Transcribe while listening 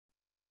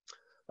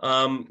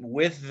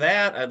With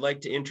that, I'd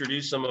like to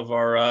introduce some of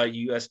our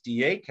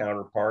USDA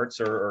counterparts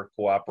or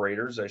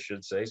cooperators, I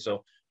should say.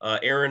 So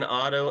Erin,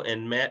 Otto,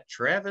 and Matt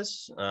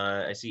Travis.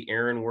 I see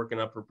Erin working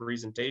up her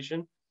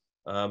presentation.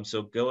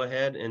 So go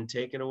ahead and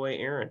take it away,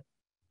 Erin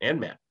and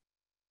Matt.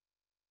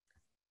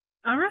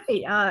 All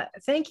right.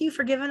 Thank you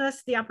for giving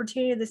us the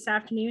opportunity this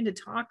afternoon to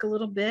talk a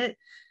little bit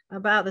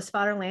about the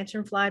Spotter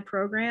Lanternfly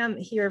program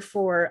here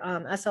for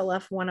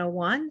SLF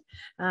 101.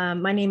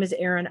 My name is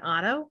Erin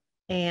Otto,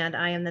 and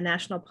I am the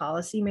National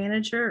Policy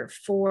Manager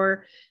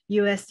for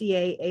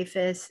USDA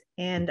Aphis,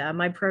 and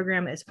my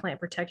program is Plant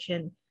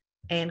Protection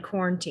and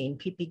Quarantine,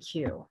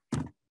 PPQ.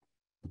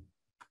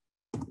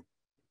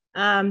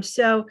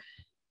 So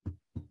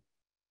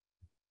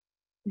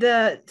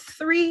the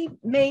three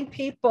main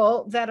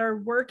people that are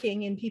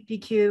working in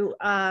PPQ,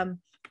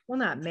 well,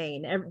 not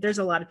main, there's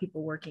a lot of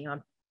people working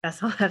on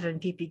SLF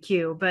and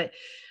PPQ, but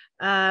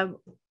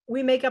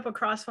we make up a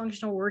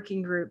cross-functional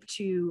working group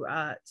to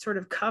sort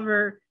of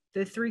cover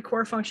the three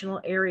core functional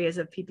areas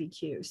of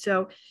PPQ.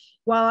 So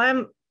while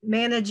I'm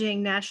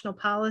managing national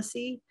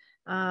policy,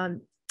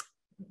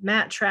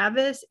 Matt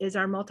Travis is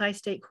our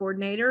multi-state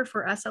coordinator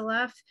for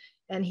SLF,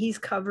 and he's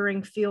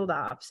covering field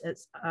ops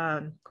as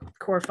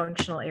core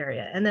functional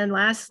area. And then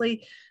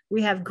lastly,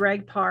 we have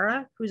Greg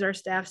Para, who's our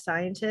staff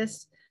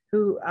scientist,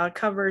 who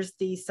covers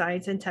the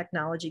science and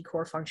technology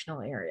core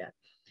functional area.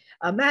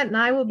 Matt and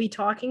I will be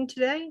talking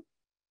today,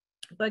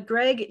 but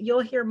Greg,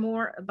 you'll hear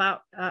more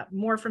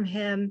from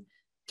him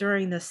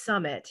during the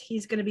summit.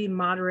 He's going to be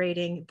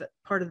moderating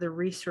part of the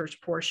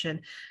research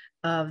portion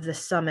of the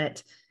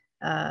summit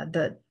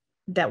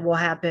that will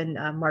happen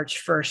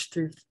March 1st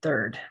through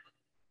 3rd.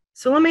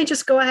 So let me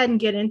just go ahead and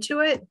get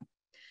into it.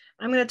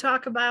 I'm going to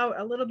talk about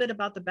a little bit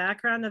about the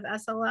background of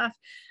SLF.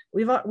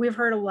 We've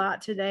heard a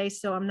lot today,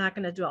 so I'm not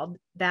going to dwell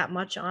that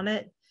much on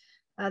it.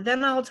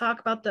 Then I'll talk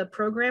about the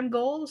program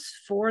goals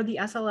for the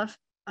SLF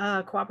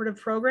cooperative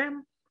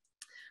program.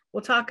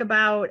 We'll talk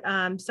about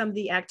some of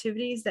the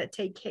activities that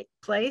take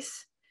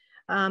place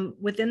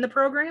within the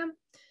program,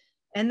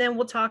 and then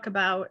we'll talk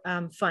about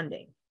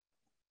funding.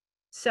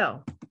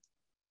 So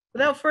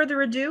without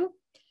further ado,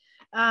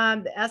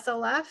 the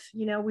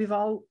SLF, we've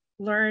all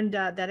learned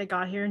that it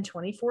got here in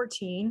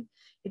 2014.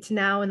 It's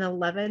now in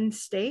 11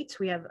 states.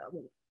 We have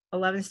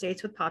 11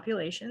 states with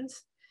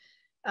populations.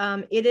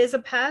 It is a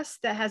pest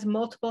that has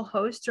multiple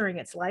hosts during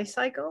its life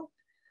cycle,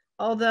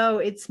 although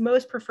its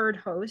most preferred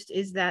host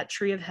is that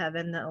tree of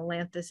heaven, the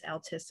Ailanthus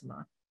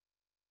altissima.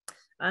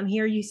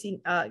 Here you see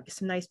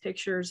some nice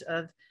pictures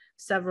of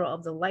several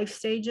of the life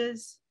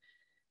stages,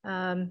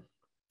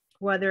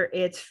 whether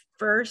it's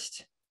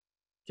first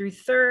through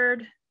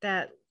third,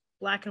 that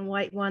black and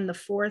white one. The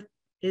fourth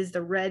is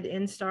the red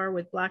instar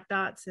with black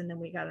dots, and then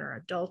we got our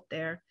adult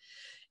there.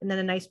 And then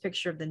a nice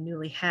picture of the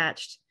newly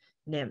hatched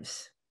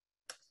nymphs.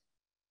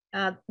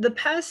 The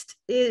pest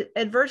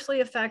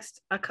adversely affects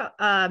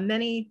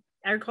many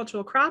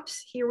agricultural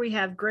crops. Here we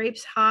have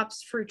grapes,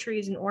 hops, fruit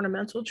trees, and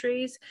ornamental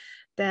trees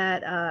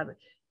that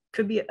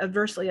could be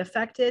adversely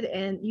affected.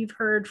 And you've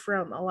heard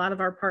from a lot of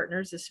our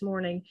partners this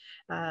morning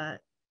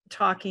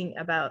talking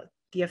about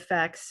the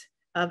effects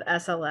of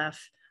SLF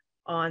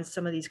on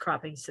some of these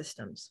cropping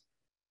systems.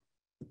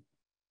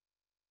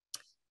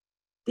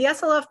 The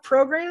SLF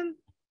program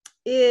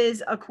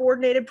is a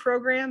coordinated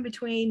program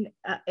between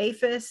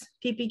Aphis,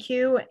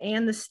 PPQ,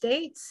 and the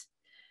states.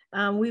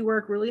 We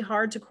work really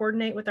hard to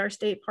coordinate with our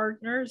state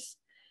partners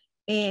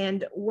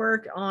and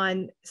work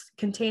on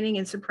containing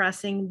and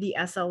suppressing the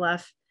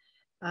SLF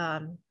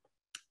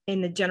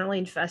in the generally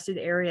infested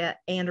area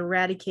and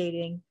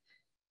eradicating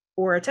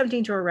or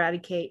attempting to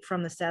eradicate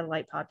from the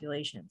satellite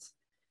populations.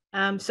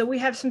 So we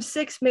have some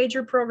 6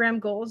 major program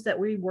goals that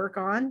we work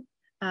on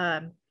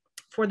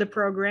for the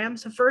program.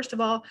 So first of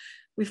all,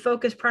 we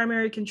focus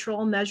primary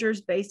control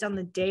measures based on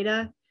the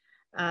data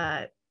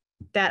that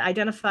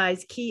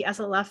identifies key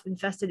SLF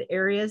infested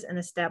areas and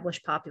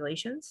established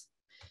populations.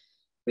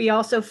 We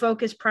also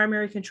focus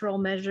primary control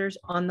measures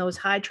on those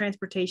high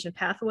transportation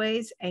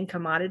pathways and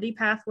commodity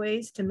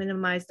pathways to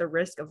minimize the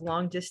risk of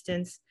long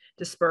distance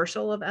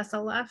dispersal of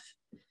SLF.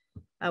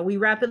 We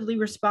rapidly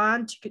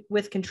respond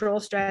with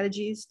control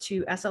strategies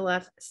to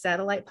SLF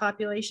satellite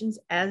populations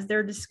as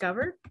they're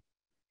discovered.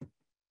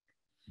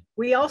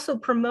 We also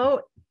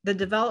promote the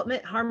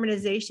development,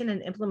 harmonization,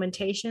 and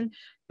implementation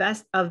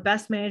of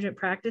best management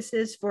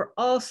practices for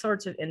all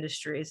sorts of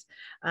industries,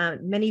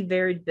 many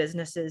varied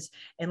businesses,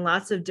 and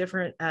lots of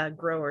different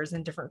growers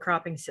and different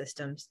cropping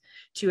systems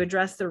to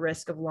address the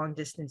risk of long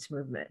distance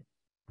movement.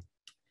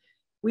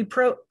 We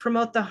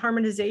promote the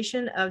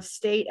harmonization of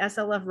state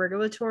SLF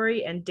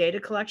regulatory and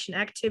data collection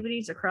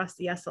activities across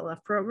the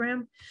SLF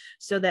program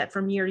so that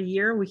from year to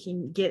year, we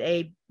can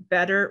get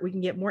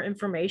more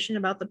information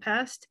about the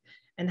pest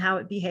and how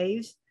it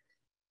behaves.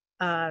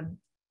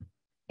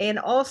 And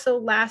also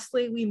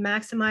lastly, we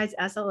maximize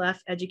SLF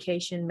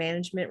education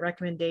management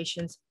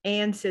recommendations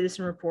and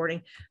citizen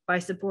reporting by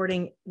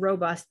supporting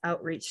robust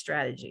outreach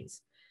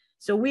strategies.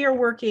 So we are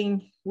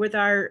working with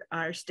our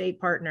state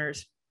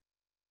partners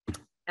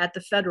at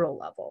the federal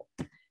level.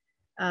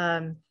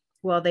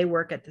 while they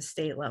work at the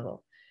state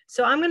level.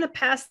 So I'm going to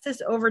pass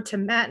this over to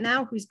Matt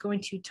now, who's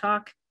going to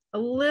talk a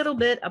little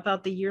bit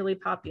about the yearly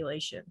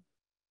population.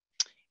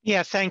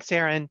 Yeah, thanks,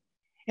 Erin.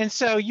 And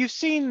so you've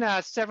seen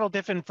several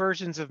different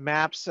versions of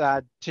maps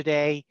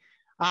today,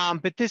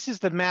 but this is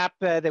the map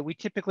that we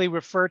typically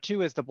refer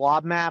to as the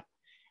blob map.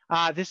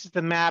 This is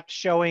the map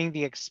showing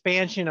the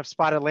expansion of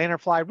spotted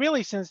lanternfly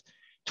really since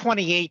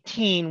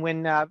 2018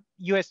 when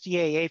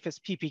USDA Aphis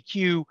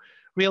PPQ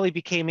really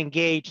became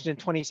engaged in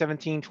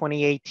 2017,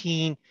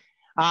 2018,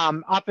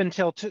 up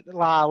until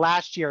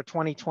last year,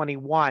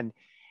 2021.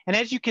 And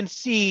as you can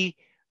see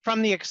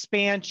from the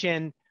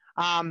expansion,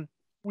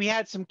 we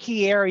had some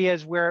key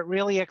areas where it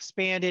really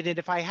expanded. And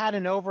if I had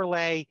an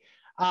overlay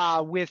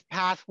with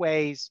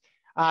pathways,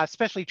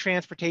 especially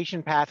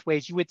transportation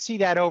pathways, you would see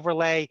that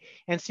overlay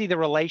and see the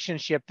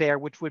relationship there,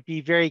 which would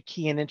be very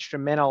key and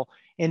instrumental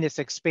in this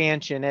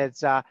expansion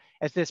as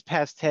this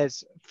pest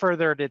has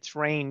furthered its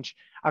range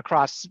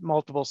across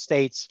multiple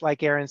states,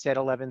 like Erin said,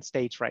 11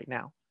 states right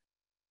now.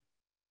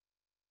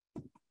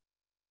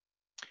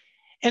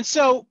 And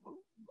so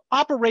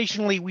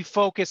operationally, we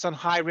focus on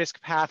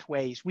high-risk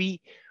pathways. We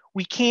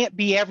can't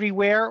be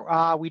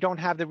everywhere. We don't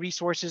have the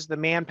resources, the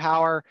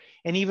manpower,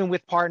 and even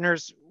with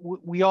partners,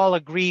 we all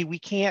agree we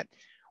can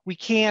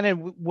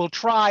and we'll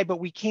try, but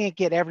we can't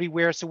get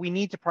everywhere. So we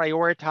need to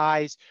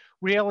prioritize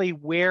really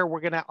where we're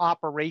going to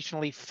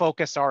operationally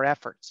focus our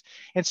efforts.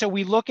 And so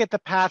we look at the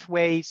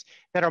pathways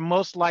that are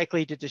most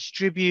likely to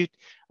distribute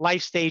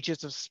life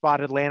stages of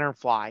spotted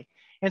lanternfly.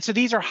 And so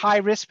these are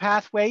high-risk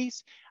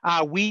pathways.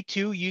 We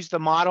too use the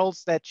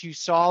models that you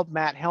saw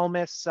Matt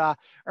Helmus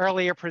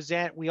earlier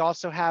present. We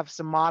also have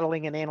some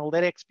modeling and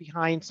analytics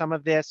behind some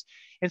of this.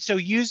 And so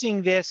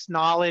using this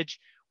knowledge,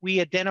 we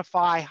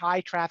identify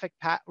high traffic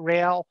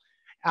rail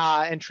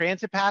and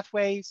transit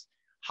pathways,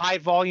 high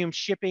volume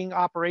shipping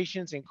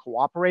operations and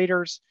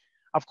cooperators.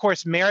 Of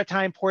course,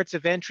 maritime ports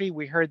of entry,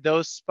 we heard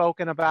those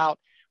spoken about.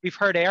 We've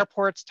heard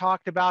airports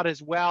talked about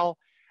as well.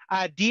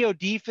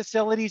 DoD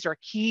facilities are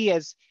key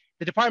as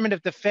the Department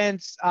of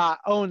Defense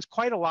owns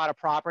quite a lot of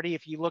property.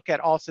 If you look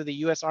at also the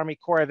U.S. Army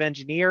Corps of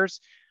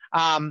Engineers,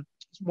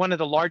 one of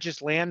the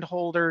largest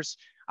landholders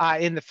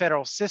in the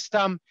federal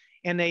system,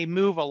 and they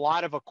move a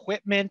lot of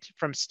equipment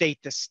from state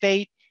to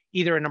state,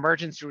 either in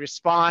emergency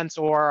response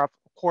or, of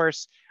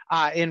course,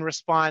 in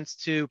response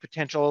to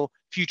potential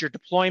future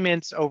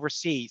deployments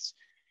overseas.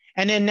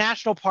 And then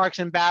national parks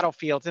and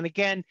battlefields. And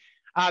again,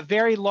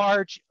 very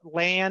large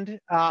land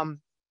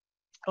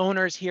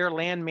owners here,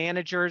 land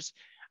managers.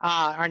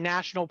 Our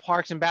national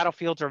parks and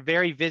battlefields are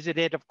very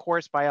visited, of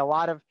course, by a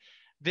lot of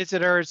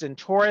visitors and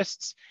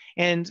tourists,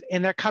 and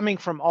they're coming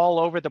from all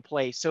over the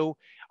place. So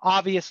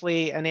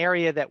obviously an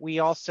area that we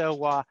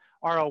also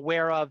are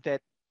aware of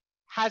that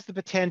has the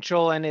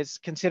potential and is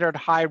considered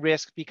high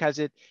risk because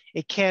it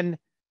can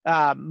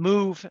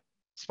move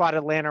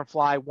spotted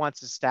lanternfly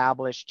once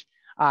established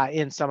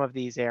in some of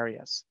these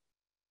areas.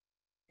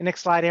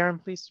 Next slide, Erin,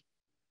 please.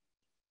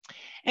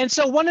 And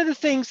so one of the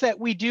things that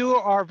we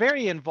are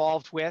very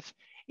involved with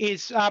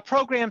is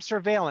program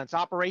surveillance,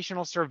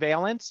 operational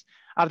surveillance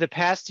of the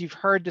pest. You've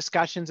heard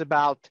discussions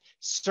about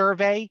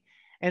survey.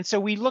 And so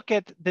we look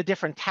at the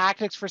different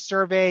tactics for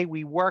survey.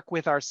 We work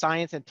with our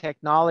science and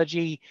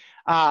technology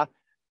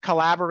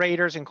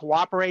collaborators and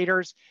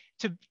cooperators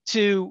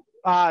to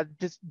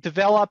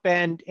develop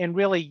and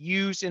really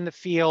use in the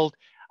field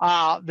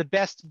the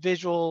best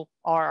visual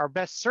or our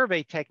best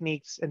survey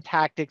techniques and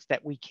tactics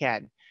that we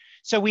can.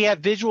 So we have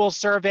visual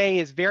survey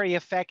is very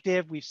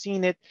effective. We've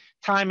seen it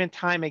time and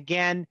time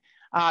again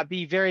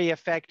be very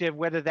effective,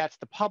 whether that's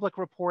the public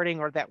reporting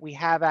or that we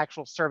have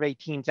actual survey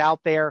teams out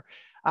there.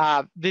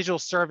 Visual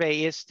survey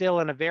is still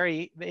a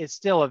very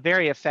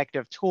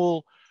effective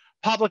tool.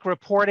 Public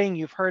reporting,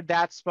 you've heard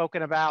that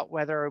spoken about,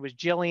 whether it was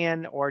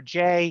Jillian or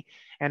Jay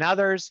and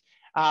others.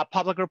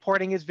 Public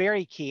reporting is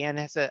very key and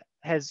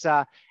has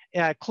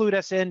clued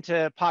us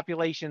into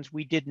populations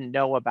we didn't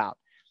know about.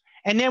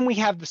 And then we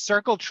have the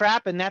circle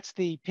trap, and that's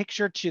the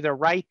picture to the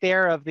right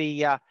there of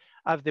the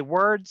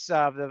words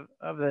of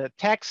the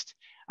text.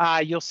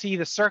 You'll see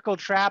the circle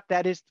trap.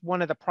 That is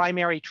one of the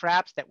primary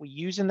traps that we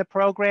use in the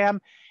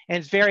program, and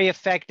it's very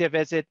effective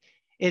as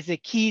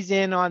it keys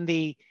in on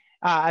the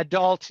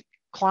adult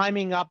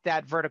climbing up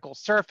that vertical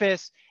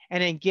surface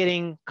and then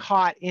getting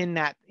caught in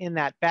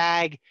that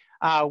bag.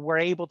 We're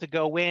able to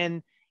go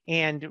in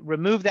and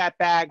remove that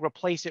bag,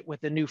 replace it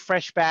with a new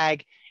fresh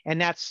bag. And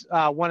that's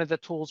one of the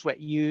tools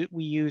we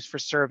use for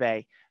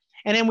survey.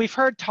 And then we've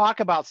heard talk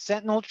about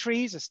sentinel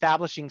trees,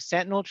 establishing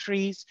sentinel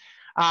trees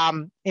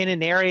in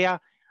an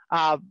area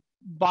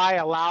by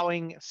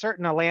allowing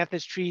certain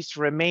ailanthus trees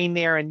to remain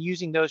there and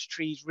using those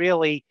trees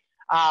really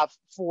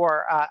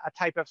for a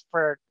tactic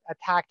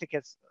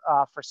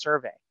for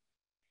survey.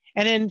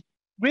 And then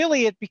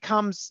really it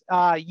becomes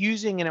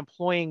using and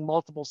employing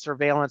multiple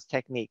surveillance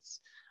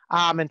techniques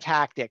and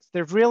tactics.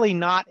 There's really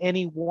not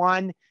any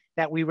one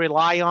that we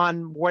rely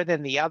on more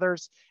than the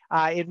others.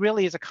 It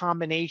really is a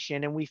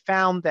combination, and we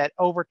found that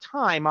over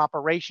time,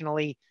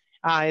 operationally,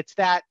 it's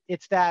that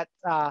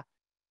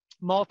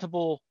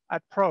multiple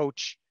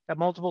approach, a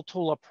multiple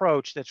tool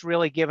approach that's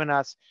really given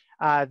us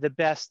the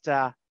best,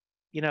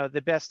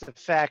 the best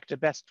effect, the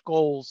best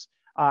goals,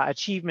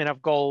 achievement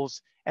of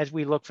goals as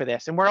we look for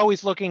this. And we're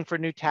always looking for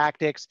new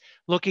tactics,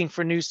 looking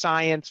for new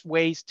science,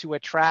 ways to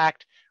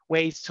attract,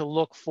 ways to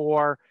look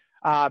for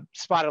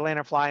spotted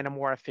lanternfly in a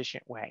more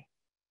efficient way.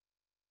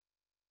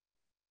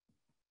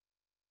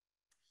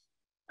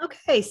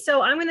 Okay,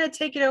 so I'm going to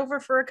take it over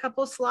for a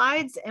couple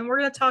slides, and we're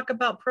going to talk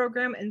about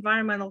program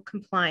environmental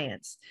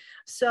compliance.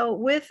 So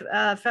with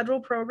federal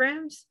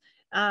programs,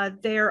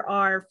 there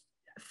are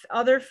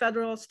other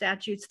federal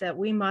statutes that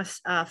we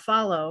must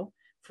follow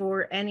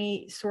for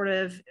any sort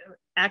of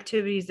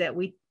activities that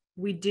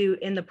we do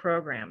in the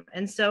program.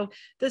 And so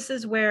this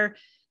is where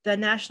the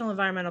National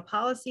Environmental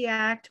Policy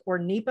Act, or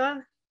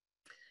NEPA,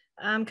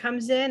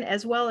 comes in,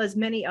 as well as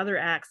many other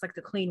acts like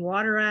the Clean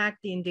Water Act,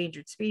 the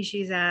Endangered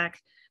Species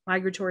Act,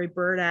 Migratory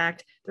Bird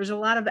Act. There's a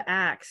lot of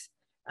acts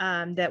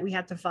that we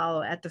have to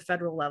follow at the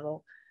federal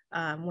level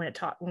when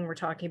we're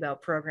talking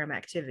about program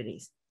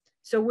activities.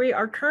 So we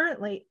are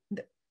currently,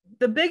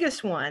 the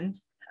biggest one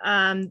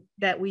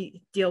that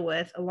we deal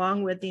with,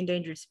 along with the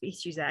Endangered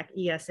Species Act,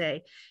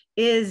 ESA,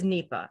 is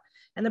NEPA.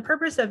 And the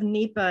purpose of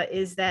NEPA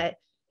is that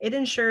it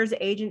ensures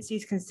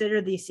agencies consider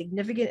the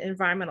significant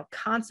environmental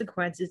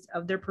consequences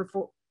of their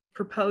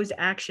proposed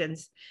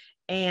actions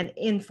and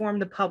inform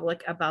the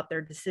public about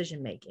their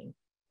decision making.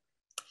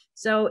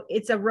 So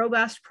it's a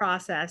robust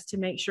process to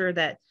make sure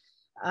that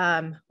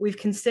we've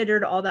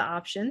considered all the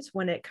options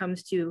when it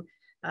comes to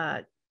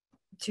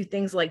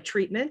things like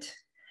treatment,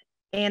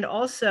 and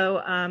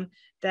also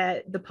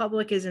that the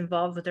public is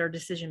involved with our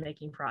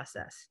decision-making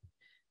process.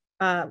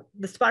 The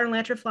spotted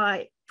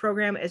lanternfly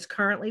program is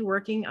currently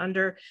working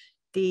under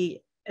the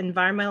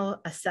Environmental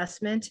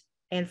Assessment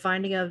and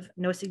Finding of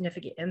No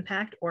Significant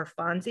Impact, or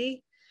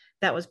FONSI,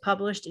 that was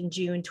published in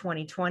June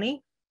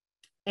 2020.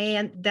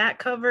 And that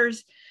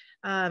covers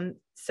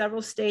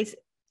several states,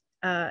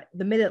 the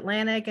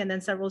Mid-Atlantic, and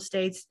then several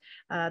states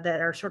that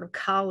are sort of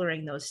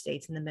collaring those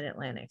states in the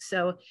Mid-Atlantic.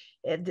 So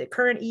the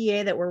current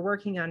EA that we're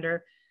working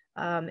under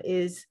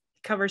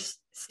covers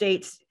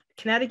states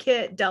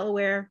Connecticut,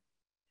 Delaware,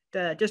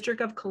 the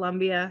District of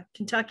Columbia,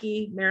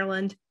 Kentucky,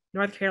 Maryland,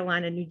 North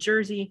Carolina, New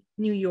Jersey,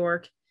 New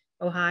York,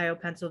 Ohio,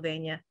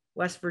 Pennsylvania,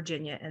 West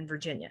Virginia, and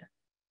Virginia.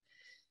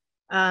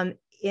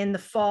 In the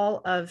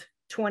fall of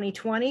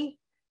 2020,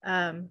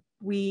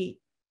 we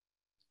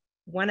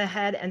went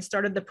ahead and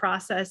started the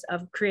process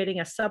of creating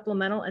a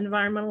supplemental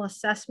environmental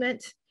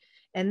assessment.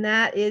 And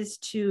that is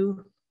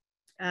to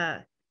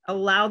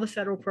allow the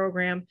federal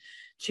program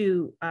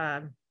to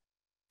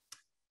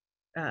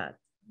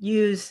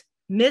use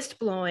mist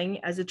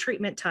blowing as a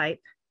treatment type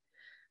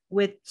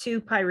with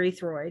 2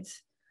 pyrethroids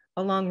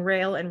along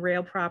rail and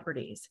rail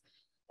properties.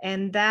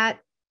 And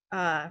that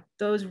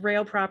those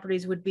rail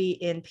properties would be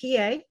in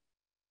PA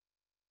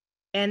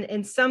and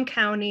in some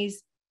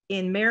counties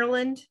in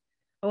Maryland,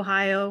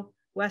 Ohio,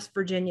 West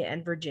Virginia,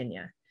 and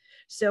Virginia.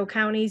 So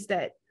counties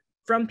that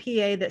from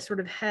PA that sort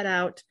of head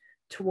out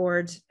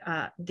towards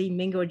the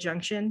Mingo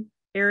Junction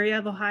area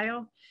of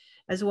Ohio,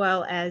 as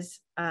well as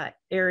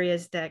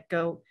areas that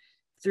go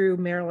through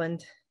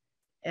Maryland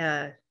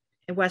and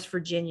West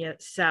Virginia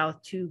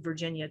south to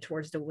Virginia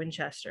towards the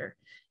Winchester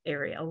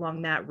area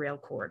along that rail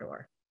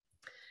corridor.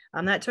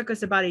 That took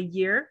us about a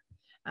year,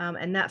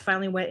 and that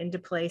finally went into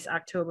place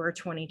October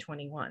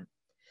 2021.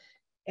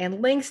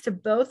 And links to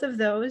both of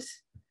those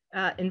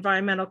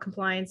environmental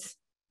compliance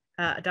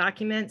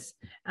documents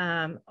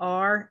and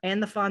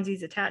the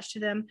FONSIs attached to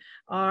them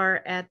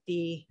are at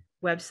the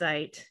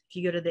website. If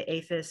you go to the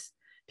Aphis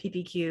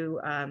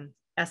PPQ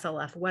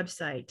SLF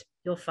website,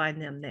 you'll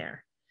find them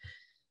there.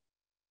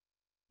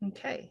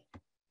 Okay.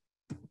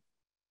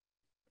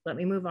 Let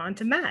me move on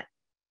to Matt.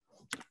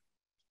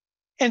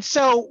 And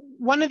so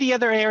one of the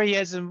other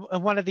areas and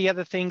one of the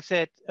other things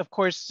that, of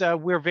course,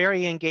 we're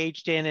very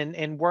engaged in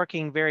and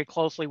working very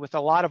closely with a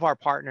lot of our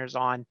partners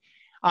on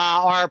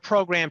are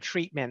program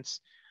treatments.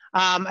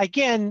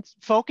 Again,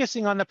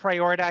 focusing on the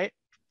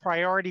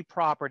priority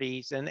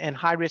properties and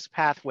high-risk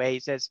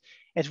pathways,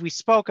 as we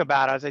spoke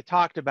about, as I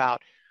talked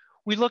about.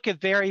 We look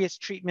at various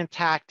treatment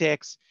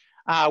tactics.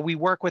 We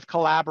work with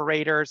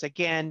collaborators,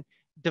 again,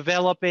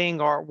 developing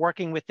or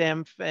working with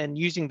them and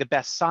using the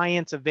best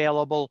science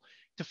available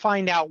to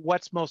find out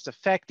what's most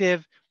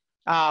effective,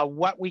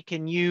 what we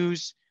can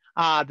use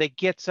that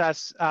gets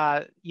us,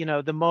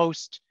 the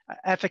most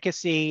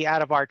efficacy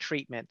out of our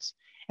treatments.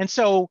 And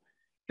so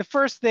the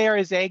first there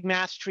is egg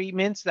mass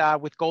treatments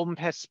with golden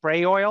pest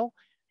spray oil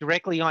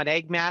directly on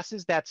egg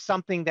masses. That's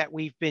something that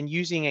we've been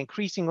using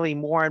increasingly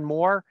more and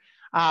more.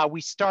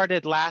 We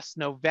started last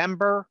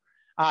November,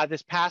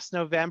 this past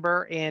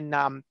November in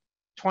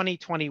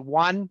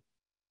 2021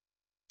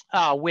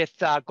 with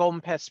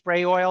golden pest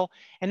spray oil.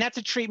 And that's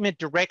a treatment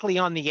directly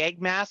on the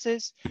egg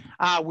masses.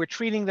 We're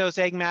treating those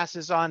egg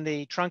masses on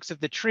the trunks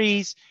of the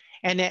trees.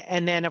 And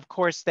then of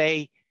course,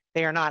 they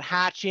are not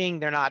hatching,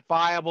 they're not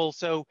viable.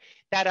 So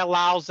that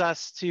allows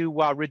us to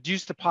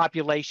reduce the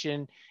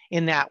population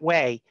in that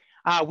way.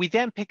 We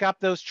then pick up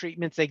those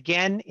treatments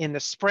again in the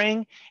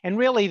spring. And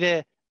really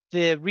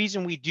the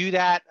reason we do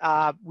that,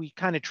 we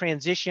kind of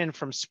transition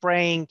from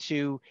spraying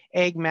to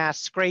egg mass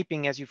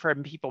scraping, as you've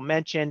heard people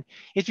mention,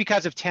 is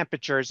because of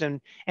temperatures.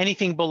 And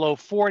anything below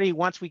 40,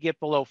 once we get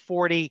below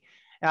 40,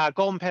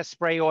 golden pest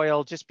spray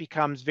oil just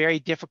becomes very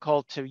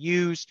difficult to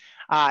use.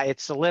 It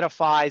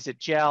solidifies, it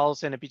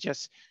gels, and it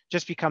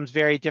just becomes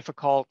very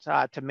difficult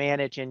to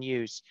manage and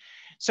use.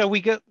 So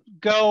we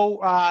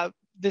go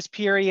this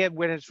period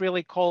when it's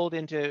really cold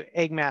into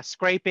egg mass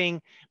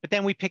scraping, but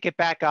then we pick it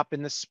back up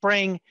in the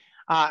spring.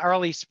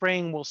 Early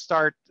spring, we'll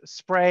start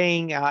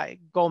spraying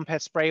golden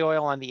pest spray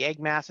oil on the egg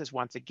masses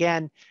once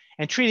again,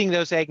 and treating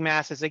those egg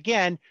masses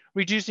again,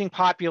 reducing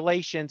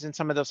populations in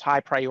some of those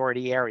high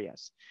priority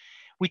areas.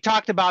 We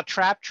talked about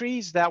trap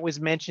trees. That was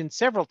mentioned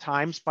several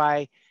times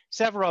by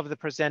several of the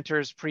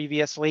presenters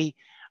previously,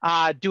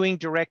 doing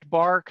direct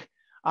bark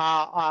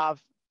or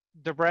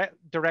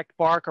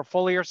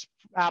foliar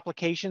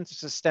applications of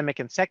systemic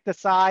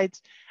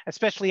insecticides,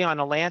 especially on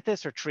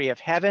Ailanthus or tree of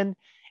heaven,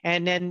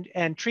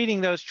 and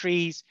treating those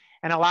trees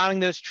and allowing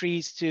those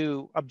trees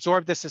to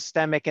absorb the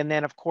systemic, and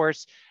then of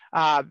course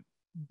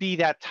be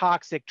that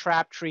toxic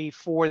trap tree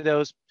for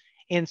those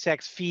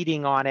insects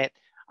feeding on it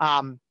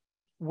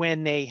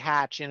when they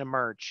hatch and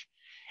emerge.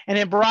 And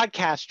in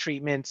broadcast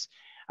treatments,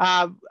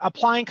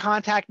 applying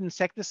contact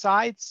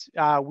insecticides,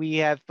 we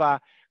have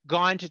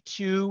gone to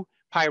 2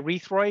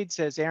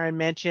 pyrethroids, as Erin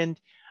mentioned,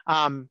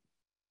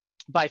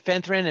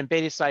 bifenthrin and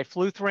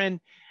beta-cyfluthrin,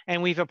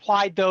 and we've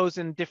applied those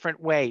in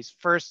different ways.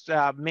 First,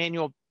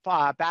 manual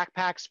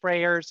backpack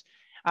sprayers,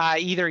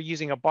 either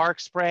using a bark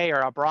spray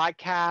or a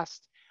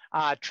broadcast,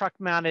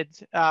 truck-mounted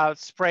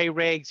spray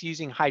rigs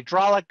using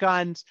hydraulic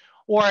guns,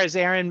 or as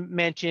Erin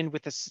mentioned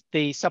with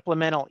the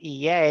supplemental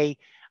EA,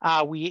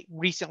 we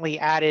recently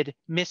added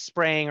mist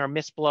spraying or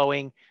mist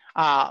blowing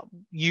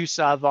use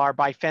of our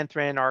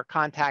bifenthrin or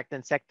contact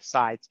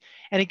insecticides.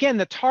 And again,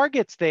 the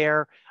targets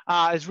there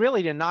is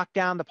really to knock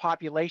down the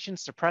population,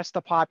 suppress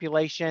the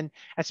population,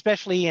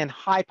 especially in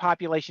high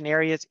population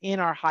areas in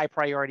our high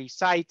priority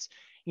sites,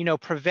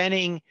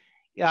 preventing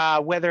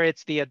whether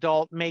it's the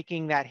adult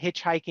making that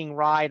hitchhiking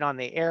ride on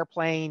the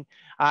airplane,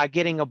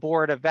 getting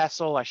aboard a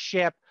vessel, a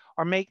ship,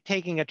 or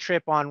taking a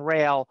trip on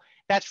rail.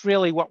 That's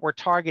really what we're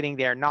targeting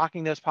there,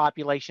 knocking those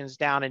populations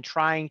down and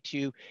trying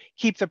to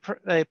keep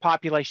the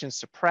population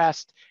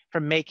suppressed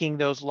from making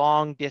those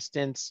long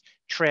distance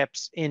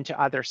trips into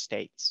other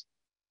states.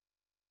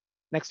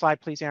 Next slide,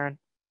 please, Erin.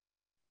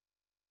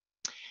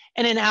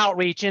 And in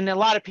outreach, and a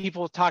lot of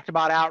people have talked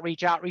about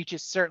outreach. Outreach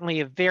is certainly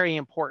a very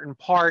important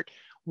part,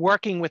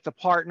 working with the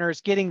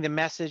partners, getting the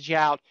message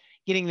out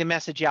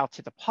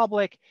to the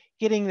public,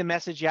 getting the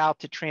message out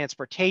to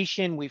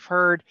transportation. We've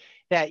heard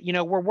that,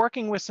 we're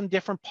working with some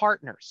different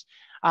partners.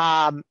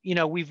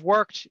 We've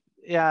worked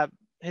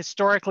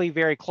historically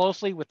very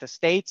closely with the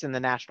states and the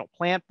National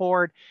Plant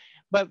Board,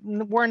 but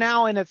we're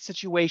now in a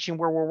situation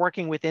where we're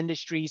working with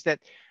industries that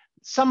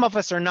some of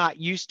us are not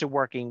used to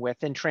working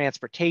with in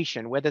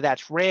transportation, whether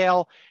that's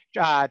rail,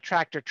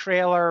 tractor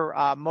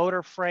trailer,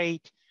 motor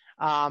freight,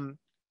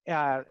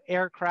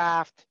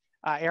 aircraft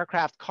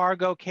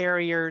cargo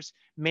carriers,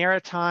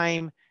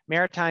 maritime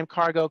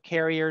cargo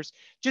carriers,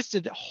 just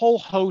a whole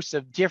host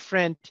of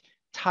different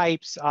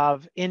types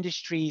of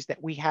industries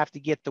that we have to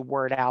get the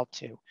word out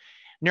to.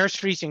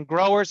 Nurseries and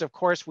growers, of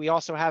course, we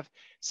also have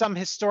some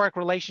historic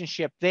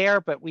relationship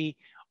there, but we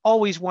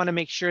always want to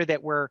make sure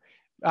that we're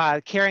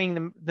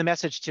carrying the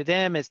message to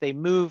them as they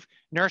move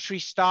nursery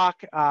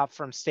stock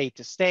from state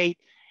to state.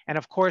 And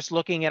of course,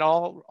 looking at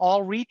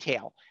all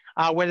retail,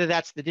 whether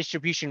that's the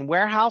distribution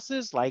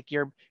warehouses, like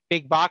your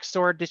big box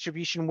store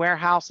distribution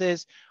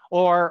warehouses,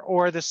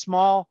 or the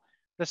small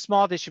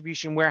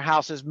distribution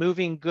warehouses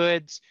moving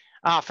goods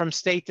from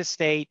state to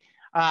state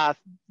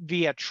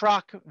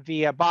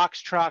via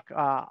box truck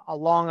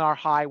along our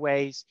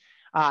highways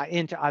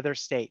into other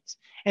states,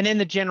 and in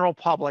the general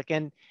public.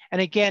 And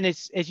again,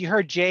 as you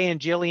heard Jay and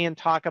Jillian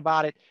talk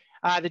about it,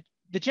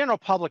 the general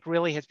public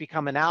really has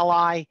become an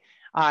ally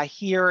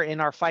here in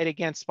our fight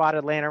against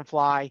spotted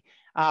lanternfly.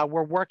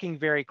 We're working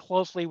very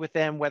closely with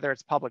them, whether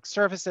it's public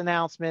service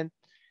announcements,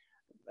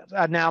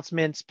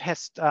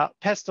 pest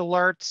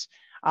alerts,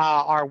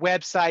 our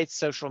websites,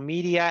 social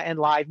media, and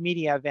live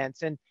media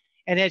events. And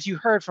as you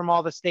heard from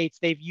all the states,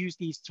 they've used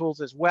these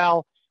tools as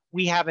well.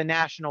 We have a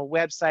national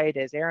website,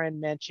 as Erin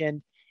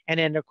mentioned, and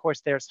then of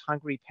course there's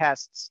Hungry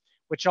Pests,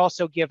 which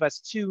also give us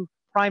 2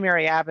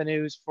 primary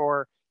avenues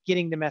for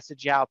getting the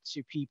message out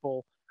to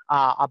people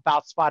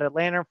about spotted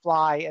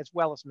lanternfly, as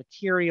well as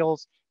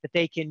materials that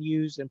they can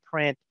use and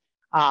print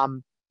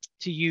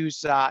to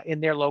use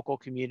in their local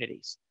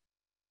communities.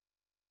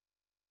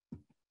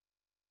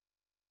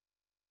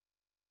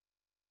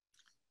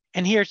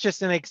 And here's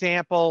just an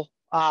example.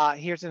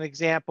 Here's an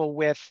example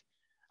with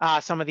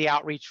some of the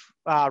outreach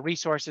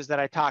resources that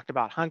I talked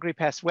about. Hungry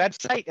Pest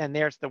website, and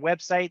there's the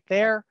website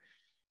there.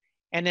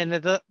 And then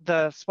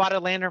the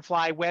spotted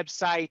lanternfly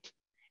website,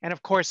 and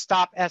of course,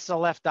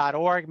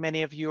 stopslf.org.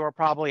 Many of you are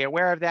probably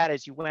aware of that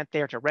as you went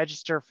there to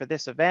register for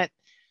this event.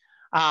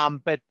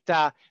 But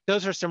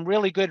those are some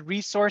really good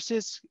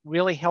resources,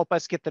 really help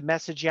us get the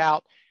message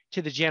out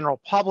to the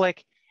general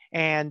public,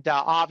 and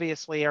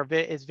obviously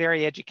is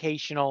very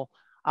educational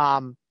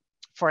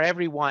for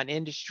everyone,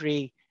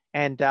 industry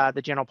and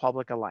the general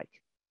public alike.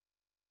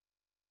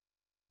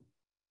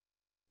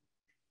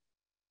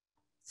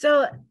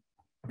 So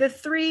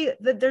there's three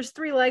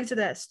legs of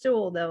that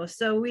stool though.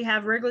 So we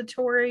have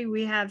regulatory,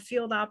 we have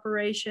field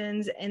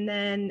operations, and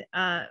then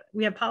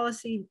we have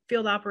policy,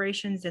 field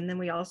operations, and then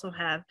we also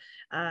have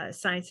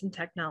science and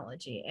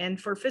technology.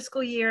 And for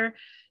fiscal year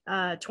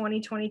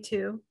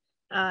 2022,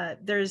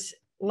 there's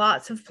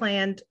lots of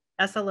planned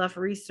SLF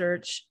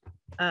research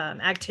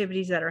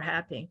activities that are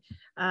happening.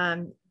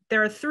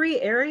 There are three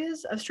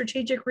areas of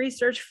strategic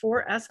research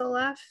for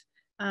SLF.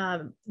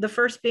 The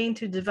first being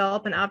to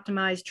develop and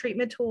optimize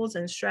treatment tools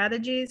and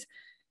strategies,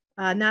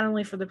 not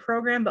only for the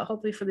program, but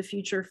hopefully for the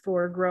future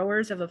for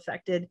growers of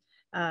affected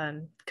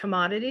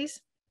commodities.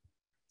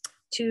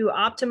 To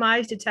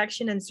optimize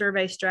detection and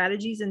survey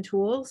strategies and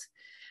tools.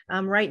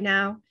 Right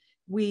now,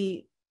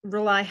 we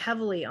rely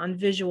heavily on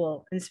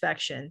visual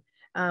inspection.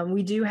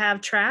 We do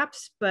have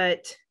traps,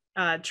 but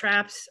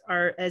traps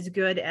are as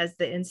good as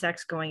the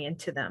insects going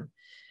into them.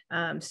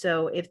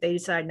 So if they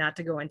decide not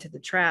to go into the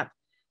trap,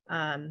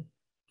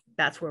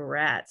 that's where we're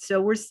at.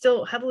 So we're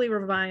still heavily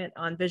reliant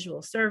on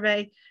visual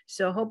survey.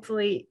 So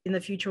hopefully in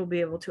the future, we'll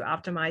be able to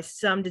optimize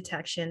some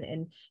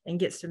detection and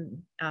get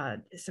some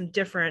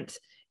different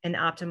and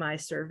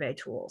optimized survey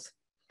tools.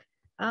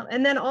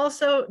 And then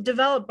also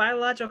develop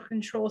biological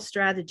control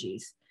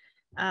strategies.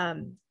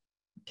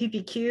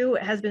 PPQ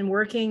has been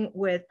working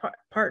with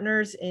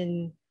partners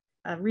in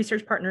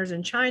research partners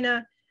in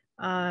China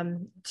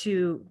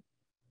to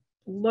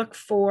look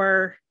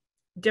for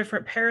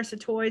different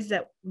parasitoids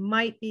that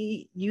might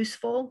be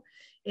useful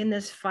in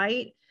this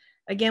fight.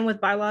 Again, with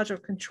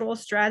biological control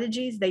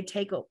strategies, they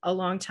take a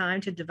long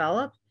time to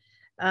develop.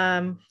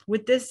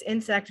 With this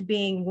insect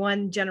being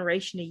one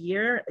generation a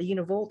year, a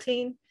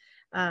univoltine,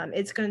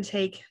 it's going to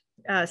take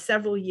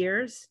several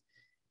years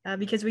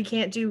because we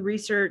can't do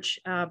research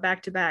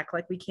back to back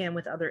like we can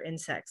with other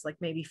insects, like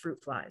maybe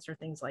fruit flies or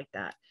things like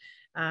that.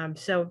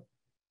 So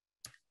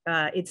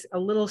it's a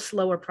little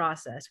slower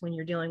process when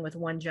you're dealing with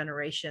one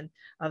generation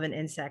of an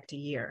insect a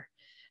year.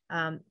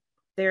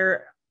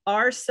 There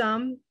are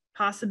some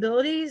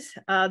possibilities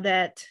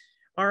that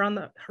are on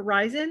the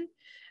horizon.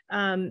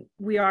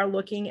 We are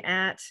looking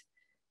at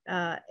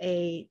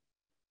a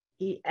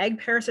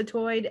egg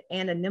parasitoid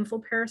and a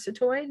nymphal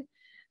parasitoid.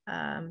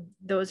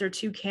 Those are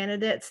two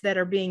candidates that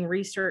are being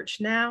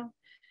researched now,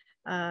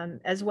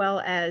 as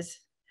well as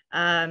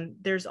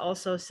there's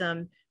also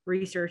some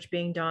research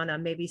being done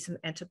on maybe some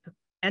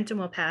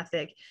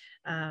entomopathic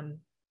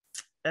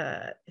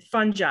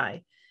fungi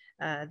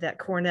that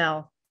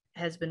Cornell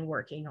has been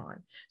working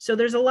on. So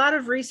there's a lot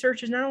of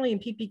researchers, not only in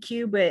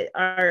PPQ, but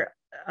our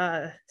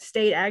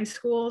state ag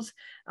schools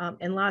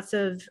and lots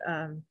of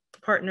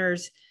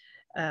partners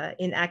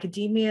in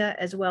academia,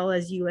 as well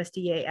as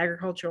USDA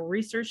Agricultural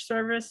Research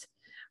Service.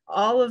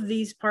 All of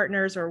these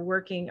partners are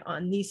working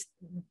on these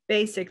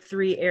basic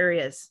three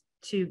areas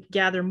to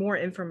gather more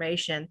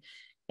information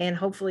and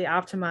hopefully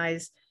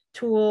optimize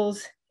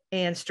tools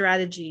and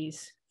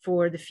strategies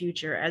for the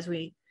future as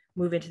we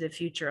move into the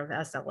future of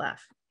SLF.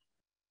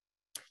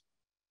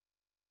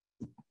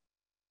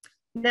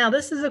 Now,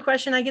 this is a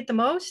question I get the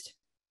most,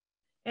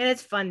 and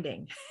it's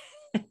funding,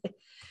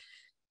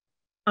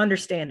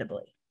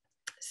 understandably.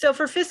 So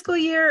for fiscal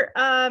year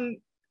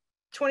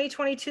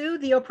 2022,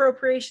 the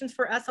appropriations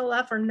for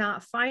SLF are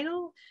not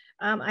final.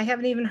 I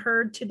haven't even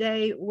heard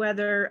today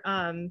whether,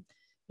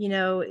 you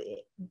know,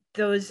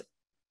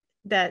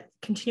 that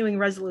continuing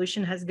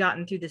resolution has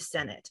gotten through the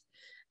Senate.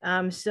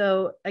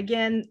 So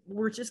again,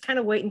 we're just kind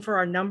of waiting for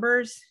our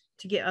numbers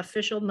to get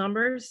official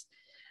numbers.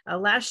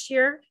 Last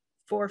year,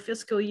 for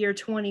fiscal year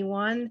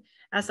 21,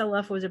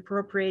 SLF was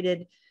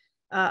appropriated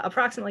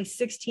approximately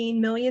 $16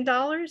 million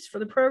for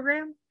the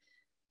program.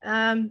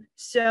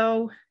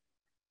 So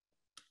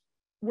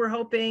we're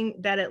hoping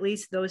that at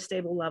least those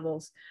stable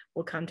levels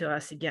will come to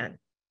us again.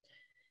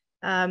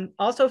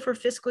 Also for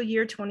fiscal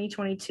year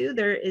 2022,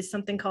 there is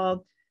something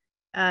called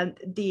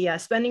the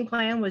spending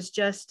plan was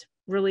just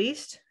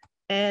released,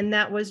 and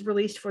that was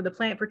released for the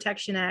Plant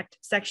Protection Act,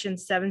 Section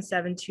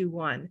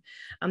 7721.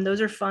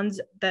 Those are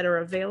funds that are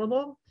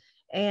available.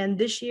 And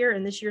this year,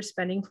 in this year's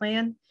spending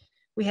plan,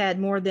 we had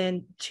more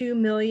than $2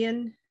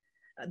 million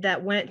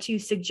that went to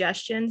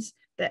suggestions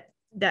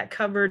that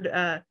covered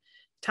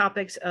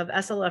topics of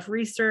SLF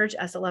research,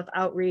 SLF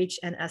outreach,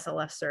 and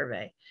SLF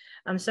survey.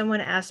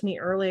 Someone asked me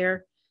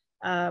earlier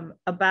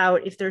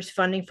about if there's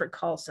funding for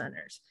call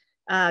centers.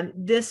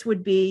 This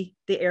would be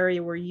the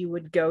area where you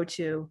would go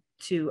to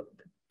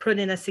put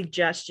in a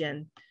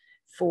suggestion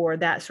for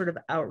that sort of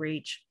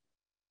outreach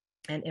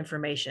and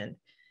information.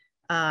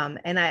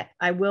 And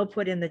I will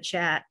put in the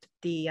chat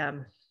the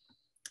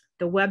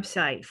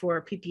website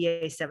for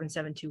PPA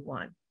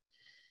 7721.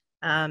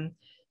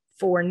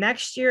 For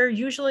next year,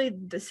 usually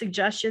the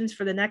suggestions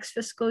for the next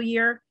fiscal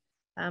year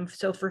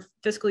So for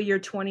fiscal year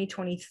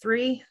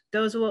 2023,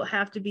 those will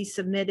have to be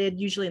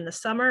submitted usually in the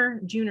summer,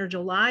 June or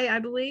July, I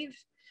believe.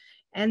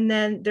 And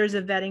then there's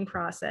a vetting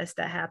process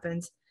that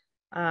happens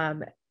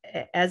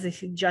as the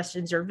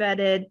suggestions are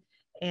vetted,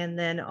 and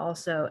then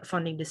also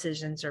funding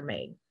decisions are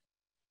made.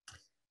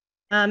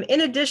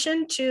 In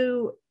addition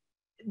to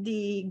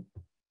the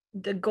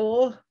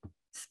goal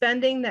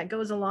spending that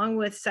goes along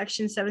with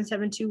section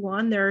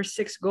 7721, there are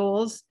 6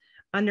 goals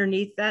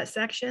underneath that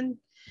section.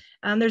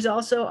 There's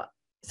also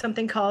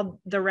something called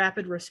the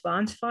Rapid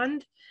Response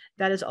Fund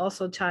that is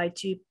also tied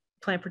to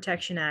Plant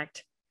Protection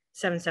Act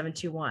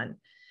 7721.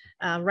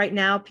 Right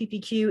now,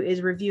 PPQ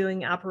is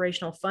reviewing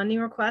operational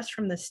funding requests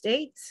from the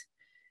states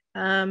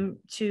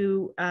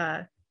to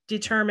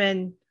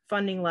determine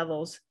funding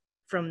levels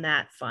from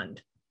that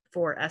fund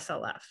for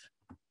SLF.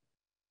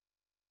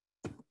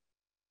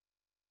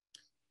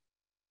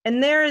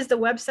 And there is the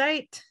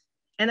website.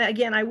 And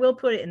again, I will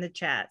put it in the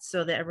chat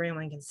so that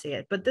everyone can see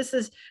it. But this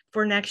is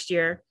for next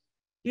year.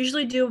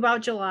 Usually due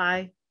about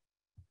July.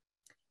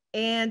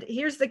 And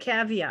here's the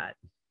caveat.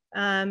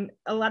 A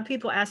lot of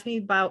people ask me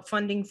about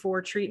funding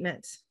for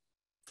treatments.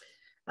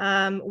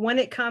 When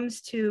it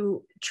comes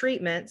to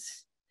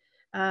treatments,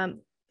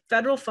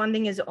 federal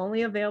funding is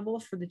only available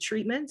for the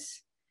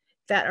treatments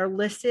that are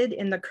listed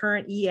in the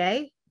current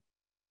EA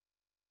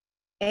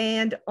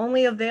and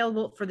only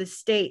available for the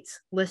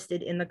states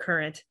listed in the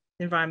current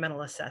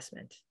environmental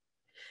assessment.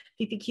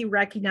 PPQ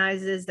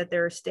recognizes that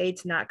there are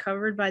states not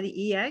covered by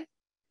the EA,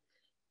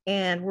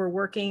 and we're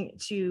working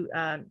to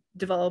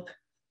develop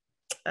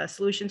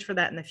solutions for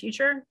that in the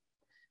future.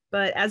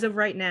 But as of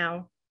right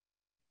now,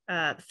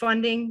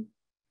 funding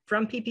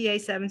from PPA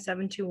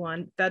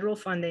 7721, federal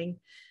funding,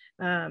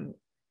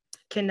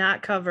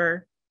 cannot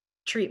cover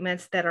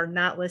treatments that are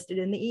not listed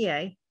in the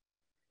EA,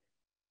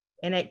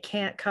 and it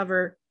can't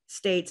cover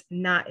states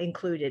not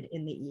included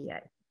in the EA.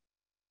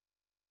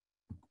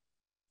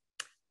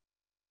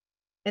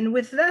 And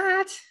with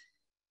that,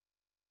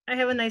 I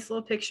have a nice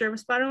little picture of a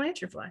spotted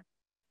lanternfly.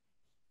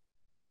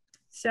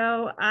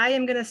 So I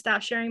am going to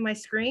stop sharing my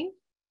screen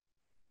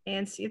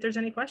and see if there's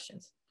any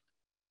questions.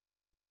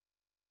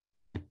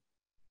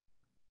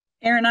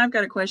 Erin, I've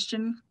got a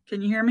question.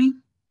 Can you hear me?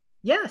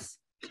 Yes.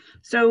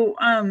 So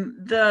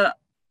the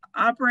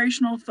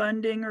operational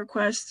funding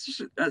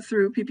requests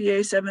through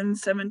PPA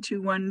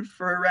 7721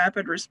 for a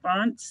rapid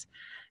response,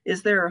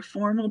 is there a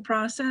formal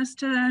process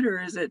to that, or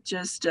is it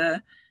just,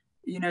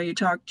 you know, you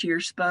talk to your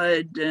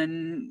SPUD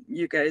and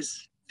you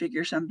guys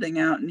figure something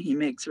out and he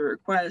makes a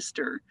request,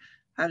 or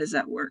how does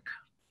that work?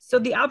 So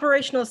the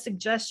operational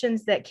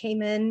suggestions that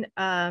came in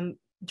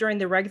during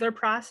the regular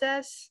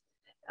process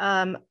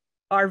are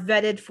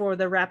vetted for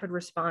the Rapid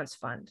Response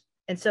Fund.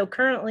 And so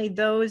currently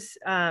those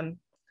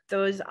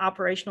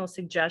operational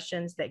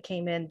suggestions that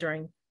came in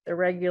during the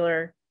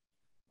regular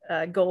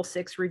Goal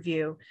 6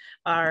 review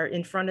are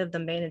in front of the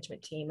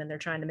management team, and they're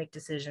trying to make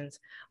decisions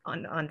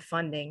on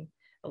funding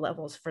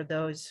levels for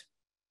those,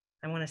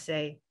 I want to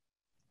say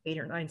 8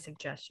 or 9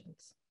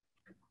 suggestions.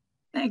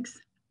 Thanks.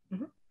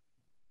 Mm-hmm.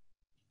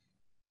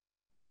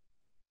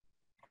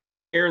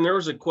 Erin, there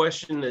was a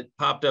question that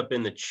popped up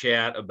in the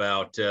chat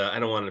about, I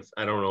don't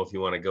know if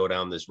you want to go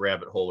down this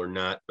rabbit hole or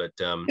not, but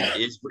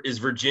is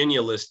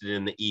Virginia listed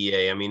in the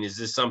EA? I mean, is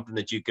this something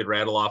that you could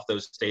rattle off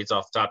those states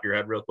off the top of your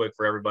head real quick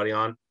for everybody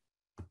on?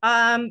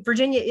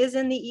 Virginia is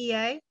in the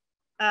EA.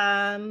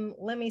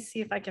 Let me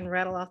see if I can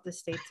rattle off the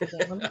states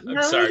again.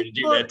 I'm sorry to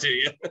do that to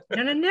you.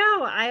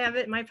 No. I have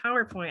it in my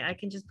PowerPoint. I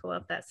can just pull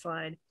up that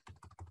slide.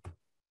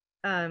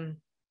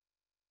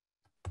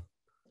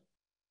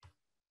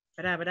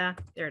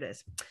 There it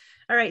is.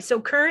 All right,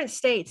 so current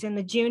states in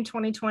the June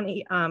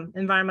 2020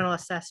 environmental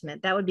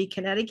assessment, that would be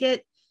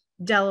Connecticut,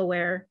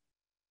 Delaware,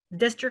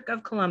 District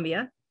of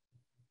Columbia,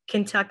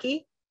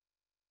 Kentucky,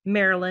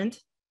 Maryland,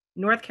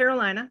 North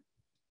Carolina,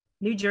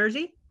 New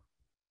Jersey,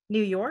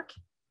 New York,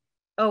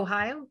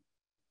 Ohio,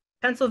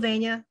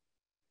 Pennsylvania,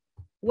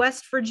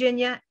 West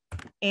Virginia,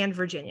 and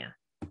Virginia.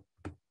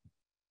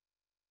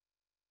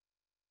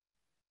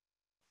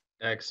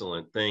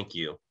 Excellent, thank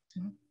you.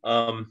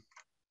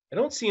 I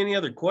don't see any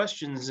other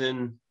questions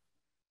in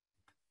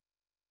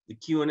the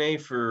Q&A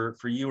for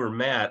you or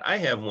Matt. I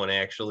have one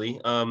actually.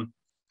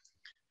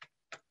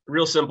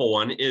 Real simple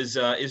one. Is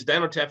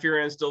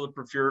dinotefuran still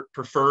the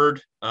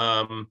preferred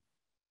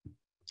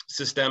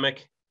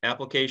systemic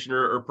application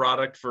or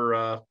product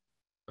for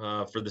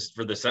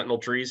the sentinel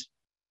trees?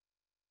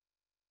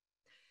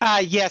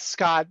 Yes,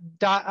 Scott.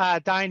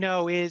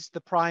 Dino is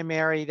the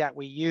primary that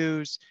we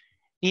use.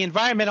 The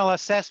environmental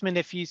assessment,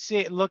 if you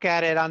look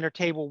at it under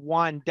table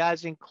 1,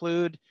 does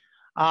include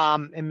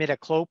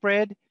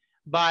imidacloprid,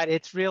 but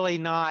it's really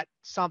not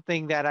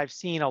something that I've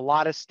seen a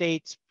lot of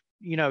states,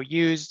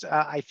 use.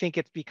 I think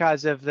it's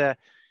because of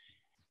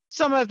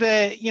some of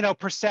the,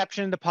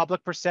 perception, the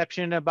public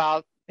perception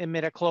about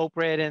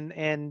imidacloprid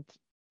and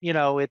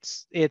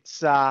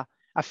its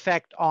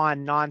effect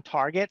on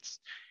non-targets.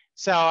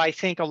 So I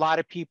think a lot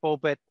of people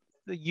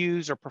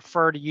use or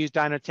prefer to use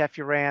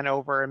dinotefuran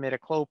over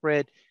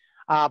imidacloprid.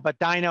 but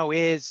Dino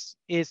is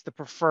the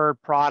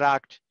preferred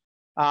product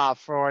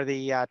for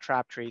the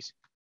trap trees.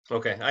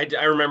 Okay,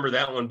 I remember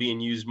that one being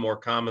used more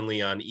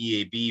commonly on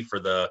EAB for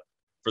the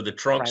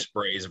trunk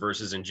sprays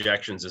versus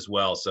injections as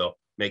well. So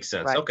makes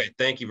sense. Right. Okay,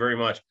 thank you very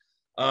much.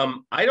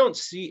 I don't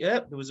see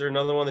it. Was there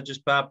another one that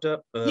just popped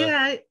up?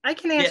 Yeah, I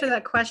can answer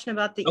that question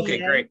about the Okay,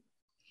 EA. great.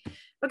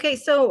 Okay,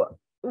 so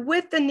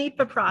with the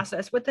NEPA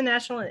process, with the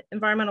National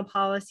Environmental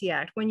Policy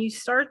Act, when you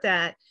start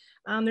that,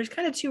 there's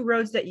kind of two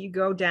roads that you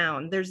go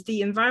down. There's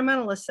the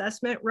environmental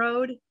assessment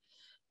road,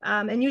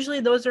 and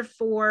usually those are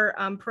for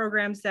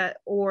programs that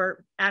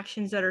or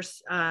actions that are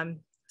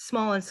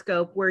small in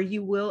scope, where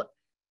you will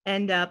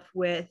end up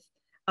with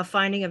a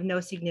finding of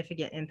no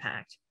significant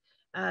impact.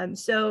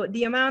 So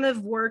the amount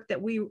of work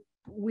that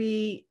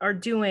we are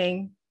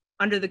doing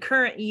under the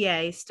current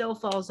EA still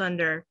falls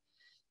under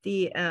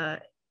the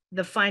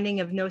finding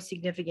of no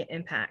significant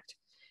impact.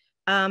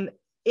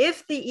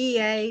 If the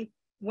EA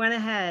went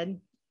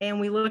ahead and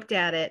we looked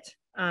at it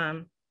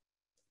and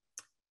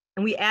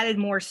we added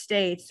more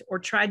states or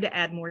tried to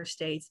add more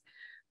states,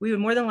 we would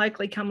more than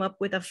likely come up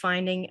with a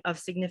finding of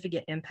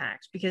significant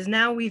impact, because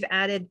now we've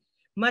added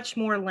much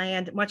more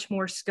land, much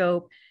more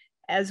scope,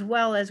 as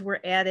well as we're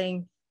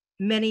adding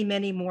many,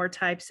 many more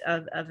types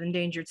of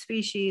endangered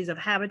species, of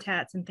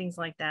habitats and things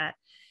like that.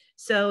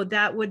 So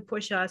that would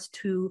push us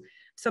to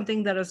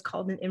something that is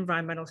called an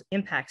environmental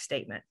impact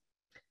statement.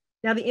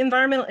 Now, the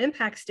environmental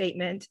impact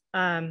statement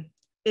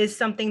is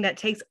something that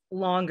takes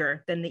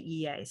longer than the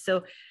EA.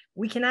 So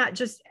we cannot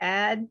just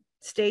add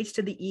states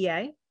to the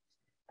EA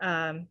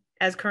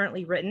as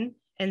currently written.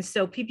 And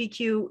so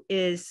PPQ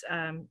is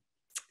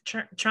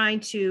trying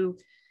to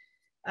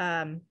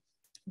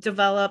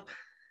develop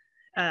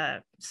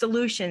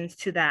solutions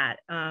to that,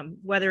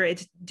 whether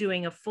it's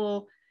doing a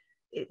full,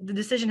 the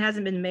decision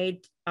hasn't been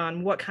made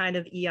on what kind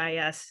of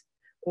EIS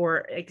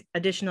or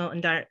additional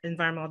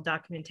environmental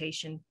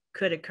documentation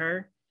could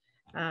occur.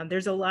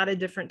 There's a lot of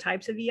different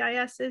types of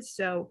EISs.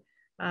 So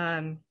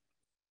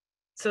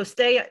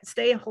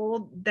stay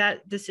hold.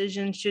 That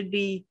decision should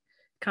be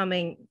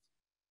coming,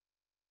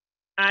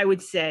 I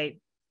would say,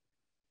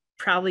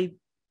 probably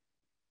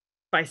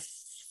by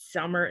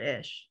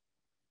summer-ish.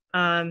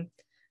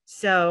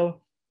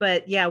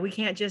 But yeah, we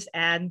can't just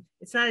add,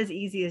 it's not as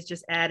easy as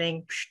just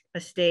adding a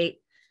state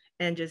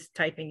and just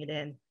typing it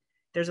in.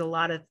 There's a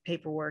lot of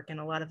paperwork and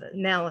a lot of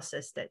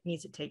analysis that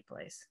needs to take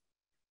place.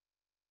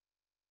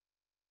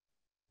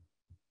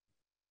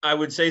 I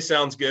would say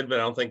sounds good, but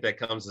I don't think that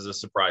comes as a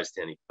surprise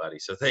to anybody.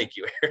 So thank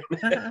you,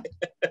 Erin.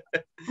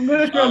 I'm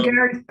going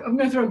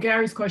to throw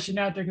Gary's question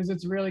out there because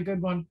it's a really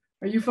good one.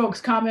 Are you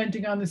folks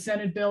commenting on the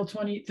Senate Bill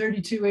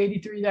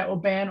 3283 that will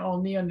ban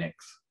all neonics?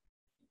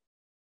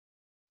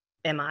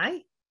 Am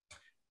I?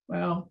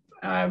 Well,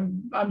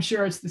 I'm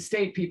sure it's the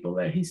state people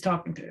that he's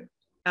talking to.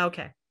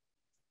 Okay.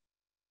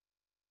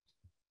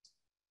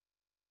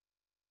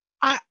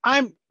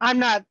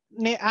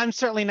 I'm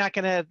certainly not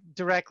going to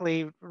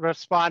directly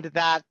respond to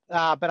that,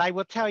 but I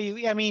will tell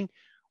you, I mean,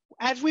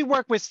 as we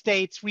work with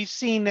states, we've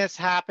seen this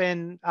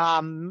happen.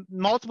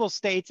 Multiple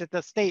states at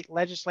the state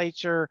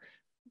legislature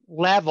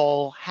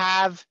level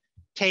have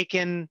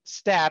taken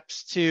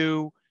steps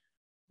to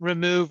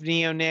remove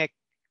neonic,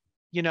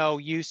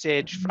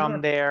 usage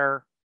from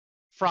their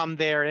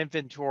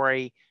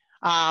inventory.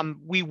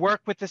 We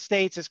work with the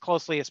states as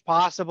closely as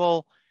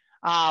possible.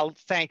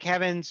 Thank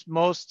heavens,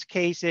 most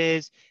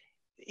cases,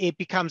 it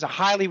becomes a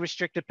highly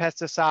restricted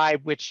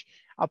pesticide, which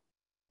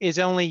is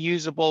only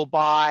usable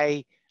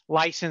by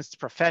licensed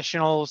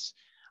professionals.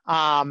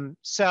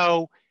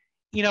 So,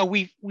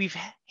 we've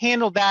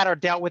handled that or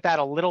dealt with that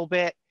a little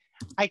bit.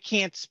 I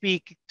can't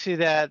speak to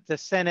the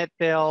Senate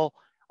bill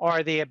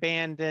or the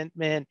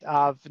abandonment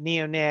of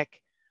neonic.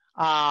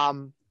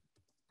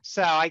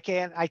 So I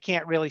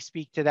can't really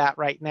speak to that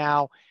right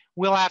now.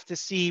 We'll have to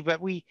see,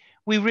 but we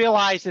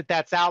realize that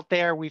that's out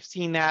there. We've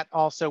seen that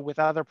also with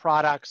other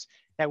products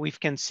that we've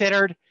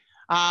considered,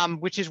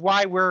 which is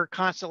why we're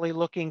constantly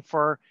looking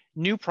for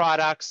new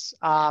products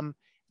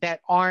that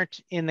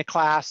aren't in the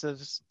class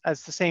as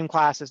the same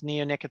class as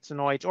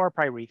neonicotinoids or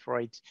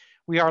pyrethroids.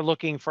 We are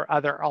looking for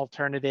other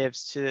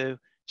alternatives to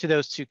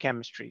those two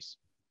chemistries.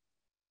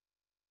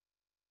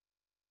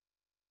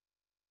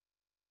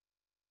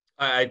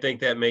 I think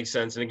that makes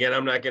sense. And again,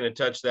 I'm not going to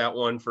touch that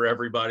one for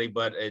everybody,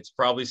 but it's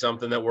probably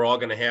something that we're all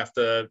going to have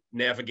to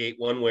navigate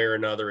one way or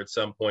another at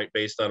some point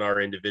based on our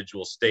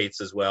individual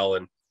states as well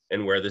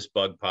and where this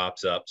bug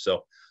pops up.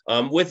 So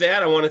with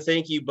that, I want to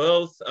thank you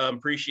both.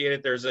 Appreciate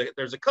it. There's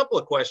a couple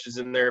of questions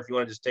in there if you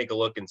want to just take a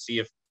look and see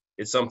if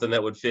it's something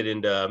that would fit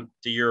into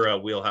your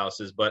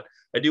wheelhouses. But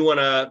I do want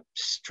to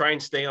try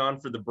and stay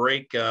on for the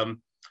break.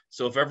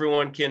 So if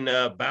everyone can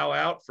bow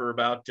out for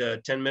about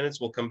 10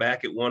 minutes, we'll come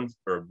back at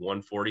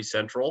 1:40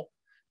 Central,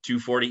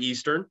 2:40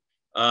 Eastern.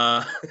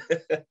 For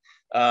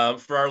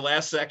our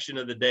last section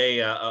of the day,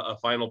 a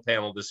final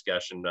panel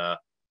discussion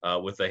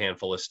with a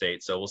handful of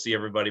states. So we'll see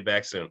everybody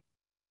back soon.